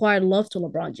 unrequited love to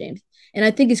LeBron James. And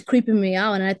I think it's creeping me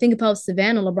out. And I think if I was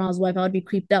Savannah, LeBron's wife, I would be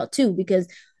creeped out too, because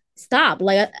stop.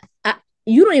 Like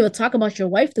you don't even talk about your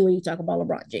wife the way you talk about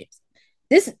LeBron James.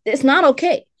 It's not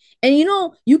okay. And you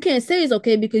know, you can't say it's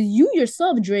okay because you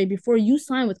yourself, Dre, before you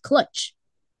signed with Clutch.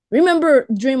 Remember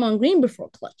Draymond Green before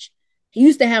Clutch. he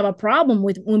used to have a problem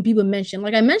with when people mention,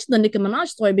 like I mentioned the Nicki Minaj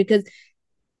story because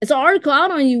it's an article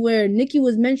out on you where Nicki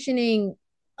was mentioning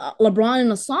LeBron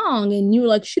in a song, and you were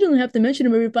like, she doesn't have to mention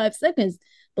him every 5 seconds.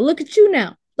 But look at you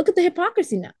now. Look at the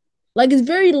hypocrisy now. Like it's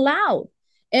very loud,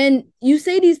 and you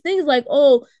say these things like,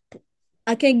 "Oh,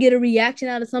 I can't get a reaction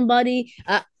out of somebody.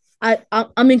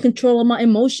 I'm in control of my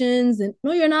emotions." And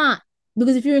no, you're not.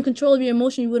 Because if you're in control of your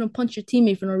emotion, you wouldn't punch your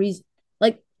teammate for no reason.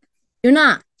 Like you're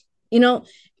not. You know,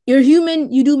 you're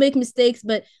human. You do make mistakes,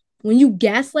 but when you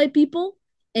gaslight people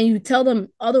and you tell them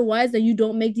otherwise that you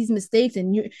don't make these mistakes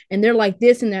and they're like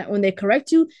this and that when they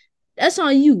correct you, that's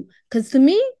on you. Because to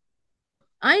me,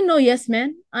 I know, yes,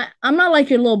 man. I'm not like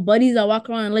your little buddies that walk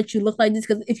around and let you look like this.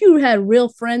 Because if you had real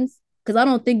friends, because I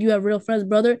don't think you have real friends,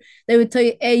 brother, they would tell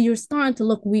you, hey, you're starting to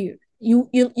look weird. You're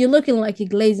looking like you're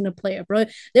glazing a player, bro.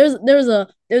 There's a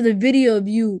video of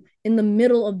you in the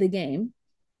middle of the game.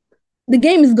 The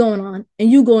game is going on,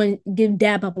 and you go and give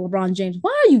dab up LeBron James.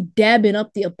 Why are you dabbing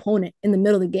up the opponent in the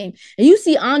middle of the game? And you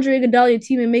see Andre Iguodala, your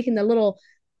teammate, making that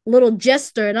little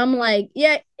gesture, and I'm like,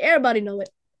 yeah, everybody know it.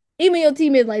 Even your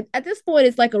teammates, like at this point,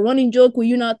 it's like a running joke where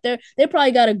you're not there. They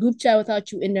probably got a group chat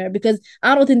without you in there because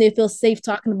I don't think they feel safe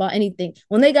talking about anything.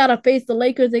 When they gotta face the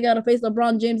Lakers, they gotta face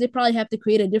LeBron James. They probably have to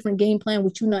create a different game plan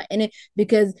with you not in it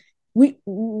because we're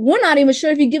not even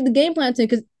sure if you give the game plan to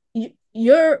because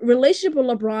your relationship with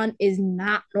LeBron is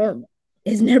not normal.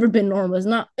 It's never been normal. It's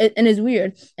not, and it's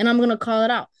weird. And I'm gonna call it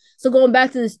out. So going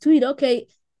back to this tweet, okay,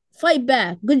 fight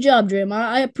back. Good job, Draymond.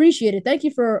 I appreciate it. Thank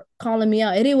you for calling me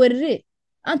out. It is what it is.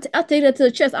 I'll take that to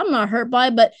the chest. I'm not hurt by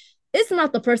it, but it's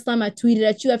not the first time I tweeted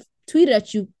at you. I've tweeted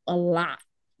at you a lot,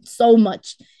 so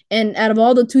much. And out of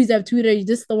all the tweets I've tweeted,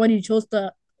 this is the one you chose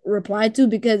to reply to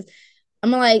because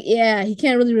I'm like, yeah, he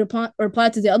can't really reply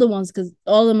to the other ones because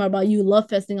all of them are about you love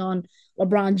festing on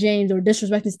LeBron James or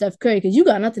disrespecting Steph Curry because you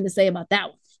got nothing to say about that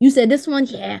one. You said this one,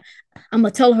 yeah, I'm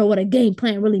gonna tell her what a game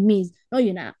plan really means. No,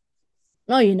 you're not.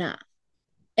 No, you're not.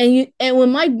 And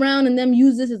when Mike Brown and them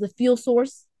use this as a field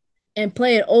source and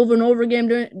play it over and over again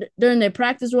during their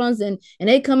practice runs and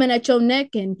they come in at your neck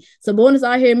and Sabonis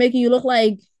out here making you look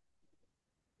like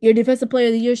your defensive player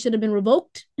of the year should have been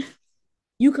revoked,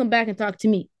 you come back and talk to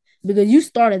me because you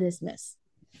started this mess.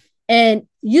 And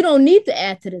you don't need to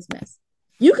add to this mess.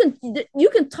 You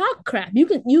can talk crap. You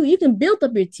can build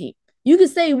up your team. You can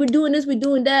say we're doing this, we're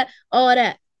doing that, all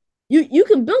that. You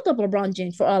can build up LeBron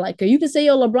James for all I care. You can say,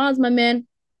 yo, LeBron's my man.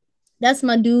 That's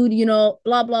my dude,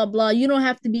 blah, blah, blah. You don't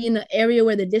have to be in an area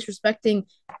where they're disrespecting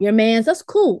your mans. That's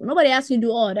cool. Nobody asks you to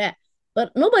do all that.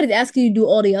 But nobody's asking you to do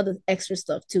all the other extra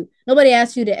stuff too. Nobody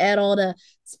asks you to add all the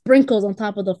sprinkles on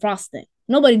top of the frosting.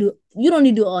 You don't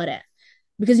need to do all that.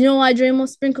 Because you know why, Draymond?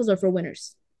 Sprinkles are for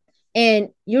winners. And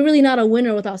you're really not a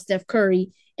winner without Steph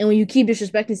Curry. And when you keep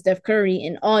disrespecting Steph Curry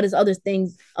and all these other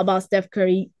things about Steph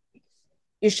Curry,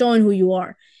 you're showing who you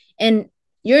are. And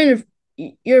you're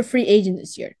a free agent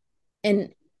this year.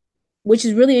 And which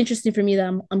is really interesting for me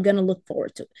that I'm gonna look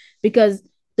forward to. Because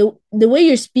the way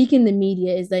you're speaking the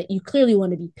media is that you clearly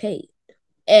want to be paid.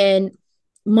 And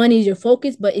money is your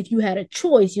focus, but if you had a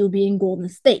choice, you'll be in Golden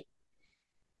State.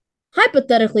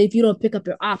 Hypothetically, if you don't pick up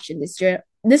your option this year,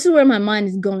 this is where my mind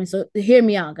is going. So hear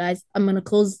me out, guys. I'm going to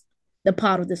close the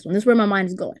pot of this one. This is where my mind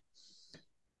is going.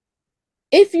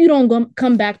 If you don't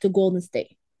come back to Golden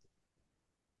State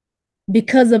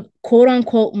because of quote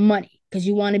unquote money, because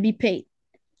you want to be paid,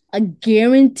 I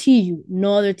guarantee you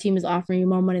no other team is offering you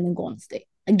more money than Golden State.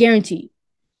 I guarantee you.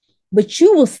 But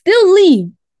you will still leave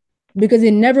because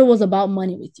it never was about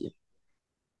money with you.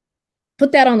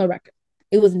 Put that on the record.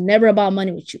 It was never about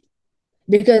money with you.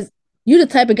 Because you're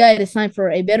the type of guy to sign for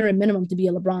a veteran minimum to be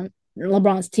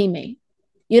LeBron's teammate.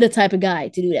 You're the type of guy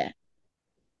to do that.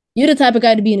 You're the type of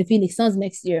guy to be in the Phoenix Suns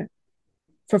next year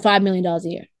for $5 million a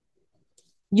year.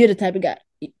 You're the type of guy.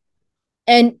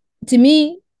 And to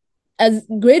me, as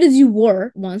great as you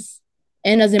were once,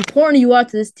 and as important you are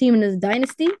to this team and this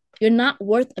dynasty, you're not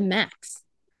worth a max.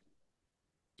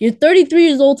 You're 33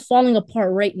 years old falling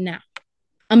apart right now.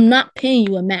 I'm not paying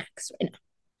you a max right now.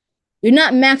 You're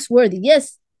not max worthy.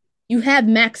 Yes, you have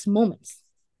max moments.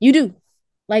 You do.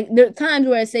 Like there are times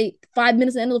where I say 5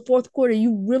 minutes at the end of the fourth quarter,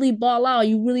 you really ball out.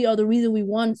 You really are the reason we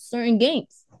won certain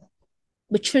games.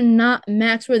 But you're not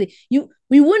max worthy.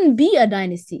 We wouldn't be a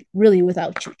dynasty really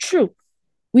without you. True.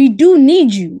 We do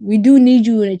need you. We do need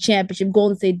you in a championship.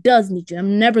 Golden State does need you.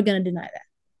 I'm never gonna deny that.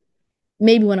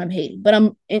 Maybe when I'm hating,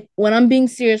 but when I'm being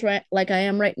serious, right, like I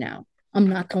am right now, I'm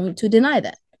not going to deny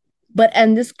that. But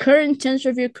in this current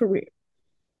tension of your career,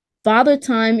 Father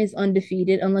Time is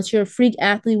undefeated unless you're a freak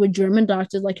athlete with German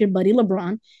doctors like your buddy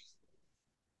LeBron.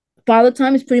 Father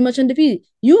Time is pretty much undefeated.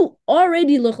 You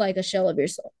already look like a shell of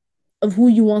yourself. of who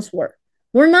you once were.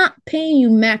 We're not paying you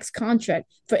max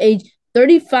contract for age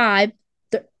 35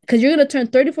 because you're going to turn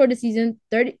 34 this season,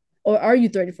 30, or are you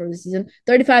 34 this season?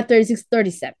 35, 36,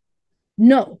 37.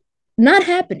 No, not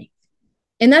happening.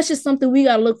 And that's just something we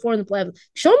got to look for in the playoffs.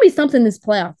 Show me something this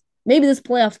playoff. Maybe this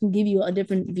playoff can give you a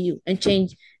different view and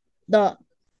change the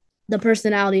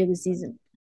personality of the season.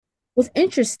 What's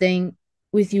interesting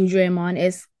with you, Draymond,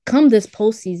 is come this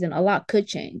postseason, a lot could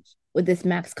change with this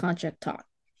max contract talk.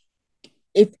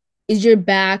 If is your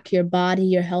back, your body,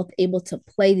 your health able to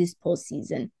play this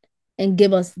postseason and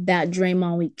give us that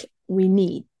Draymond we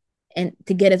need and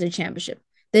to get us a championship,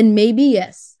 then maybe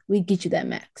yes, we get you that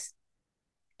max.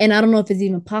 And I don't know if it's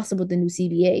even possible with the new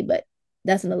CBA, but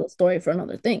that's another story for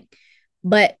another thing.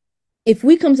 But if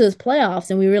we come to this playoffs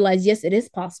and we realize, yes, it is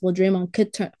possible, Draymond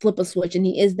could flip a switch and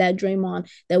he is that Draymond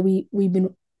that we've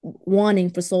been wanting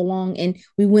for so long and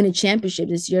we win a championship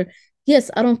this year.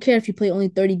 Yes, I don't care if you play only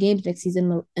 30 games next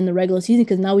season in the regular season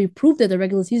because now we've proved that the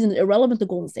regular season is irrelevant to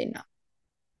Golden State now.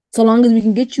 So long as we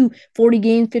can get you 40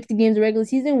 games, 50 games of regular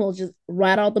season, we'll just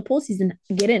ride out the postseason,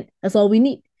 get in. That's all we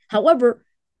need. However,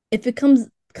 if it comes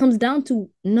down to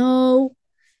no,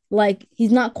 like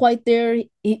he's not quite there,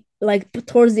 like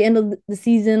towards the end of the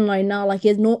season right now, like he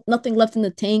has nothing left in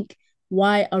the tank.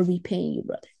 Why are we paying you,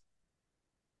 brother?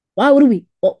 Why would we?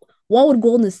 Why would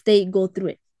Golden State go through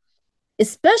it?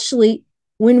 Especially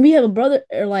when we have a brother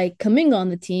like Kuminga on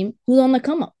the team who's on the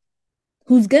come up,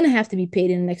 who's gonna have to be paid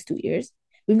in the next 2 years.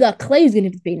 We've got Clay who's gonna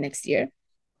be paid next year.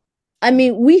 I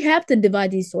mean, we have to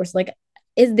divide these sources. Like,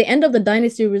 is the end of the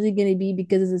dynasty really gonna be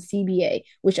because of the CBA,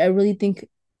 which I really think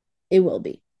it will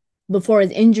be, before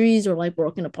his injuries or like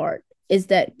broken apart? Is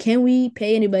that can we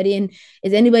pay anybody, and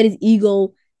is anybody's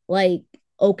ego like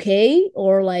okay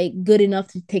or like good enough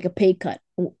to take a pay cut?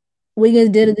 Wiggins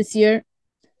did it this year.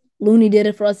 Looney did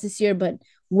it for us this year, but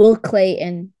will Clay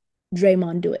and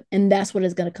Draymond do it? And that's what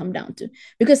it's going to come down to.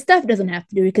 Because Steph doesn't have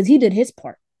to do it because he did his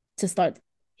part to start.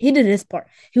 He did his part.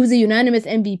 He was a unanimous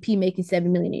MVP making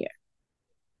 $7 million a year.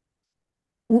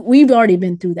 We've already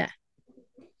been through that.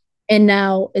 And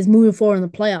now is moving forward in the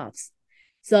playoffs.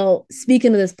 So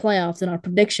speaking of this playoffs and our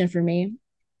prediction for me,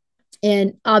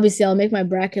 and obviously I'll make my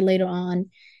bracket later on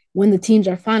when the teams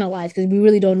are finalized because we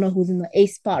really don't know who's in the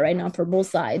eighth spot right now for both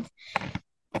sides.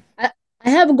 I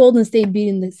have a Golden State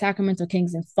beating the Sacramento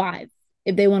Kings in 5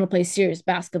 if they want to play serious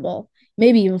basketball,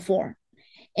 maybe even 4.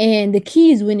 And the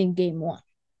key is winning game 1.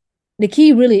 The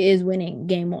key really is winning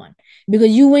game 1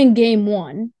 because you win game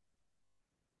 1.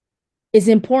 It's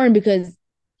important because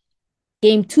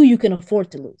game 2 you can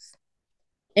afford to lose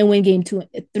and win game 2,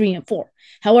 3, and 4.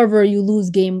 However, you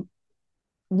lose game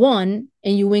 1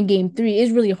 and you win game 3,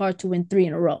 it's really hard to win 3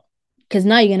 in a row because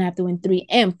now you're going to have to win 3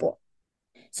 and 4.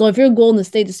 So if you're Golden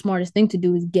State, the smartest thing to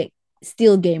do is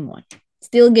steal game 1.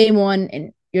 Steal game 1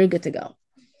 and you're good to go.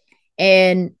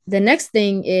 And the next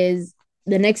thing is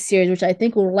the next series, which I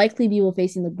think will likely be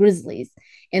facing the Grizzlies.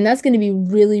 And that's going to be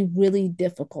really, really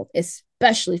difficult,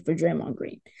 especially for Draymond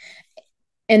Green.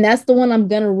 And that's the one I'm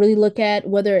going to really look at,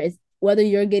 whether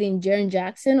you're getting Jaren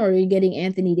Jackson or you're getting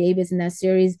Anthony Davis in that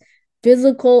series.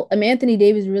 Physical, Anthony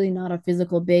Davis is really not a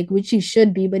physical big, which he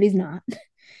should be, but he's not.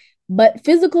 But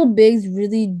physical bigs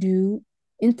really do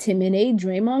intimidate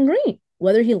Draymond Green,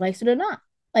 whether he likes it or not.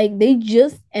 Like, they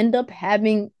just end up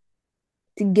having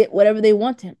to get whatever they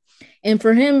want to him. And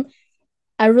for him,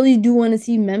 I really do want to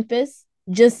see Memphis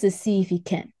just to see if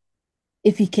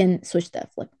he can switch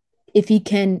that flip, if he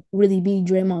can really be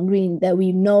Draymond Green that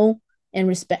we know and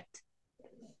respect.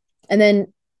 And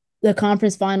then the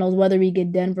conference finals, whether we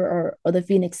get Denver or the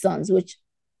Phoenix Suns,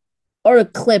 or the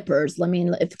Clippers. I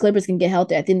mean, if the Clippers can get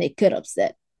healthy, I think they could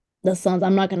upset the Suns.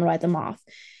 I'm not going to write them off.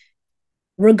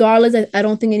 Regardless, I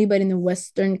don't think anybody in the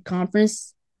Western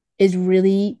Conference is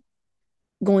really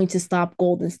going to stop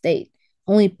Golden State.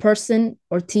 Only person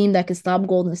or team that can stop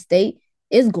Golden State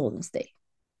is Golden State.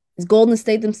 It's Golden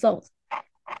State themselves.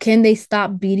 Can they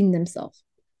stop beating themselves?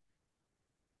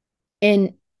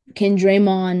 And can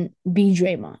Draymond be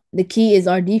Draymond? The key is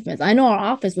our defense. I know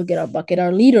our offense will get our bucket.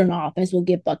 Our leader in our offense will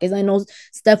get buckets. I know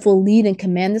Steph will lead and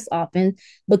command this offense,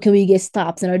 but can we get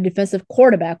stops? And our defensive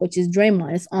quarterback, which is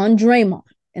Draymond, it's on Draymond.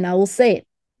 And I will say it.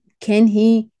 Can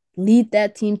he lead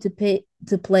that team to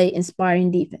play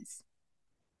inspiring defense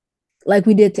like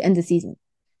we did to end the season?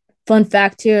 Fun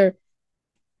fact here,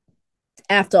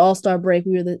 after All-Star break,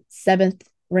 we were the 7th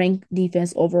ranked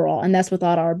defense overall, and that's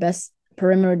without our best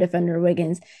perimeter defender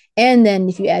Wiggins. And then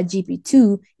if you add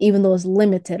GP2, even though it's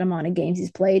limited amount of games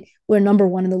he's played, we're number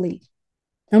 1 in the league.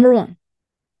 Number 1.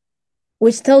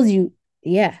 Which tells you,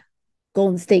 yeah,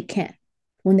 Golden State can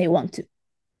when they want to.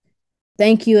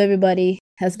 Thank you, everybody.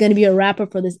 That's going to be a wrapper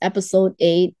for this episode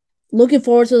 8. Looking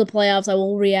forward to the playoffs. I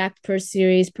will react per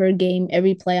series, per game,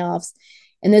 every playoffs.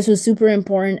 And this was super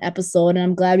important episode, and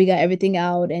I'm glad we got everything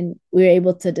out and we were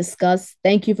able to discuss.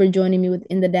 Thank you for joining me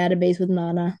in the database with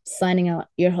Nana. Signing out,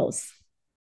 your host.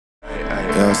 You know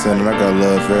what I'm saying? And I got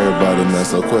love for everybody, man.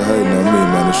 So quit hating on me,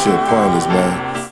 man. This shit pointless, man.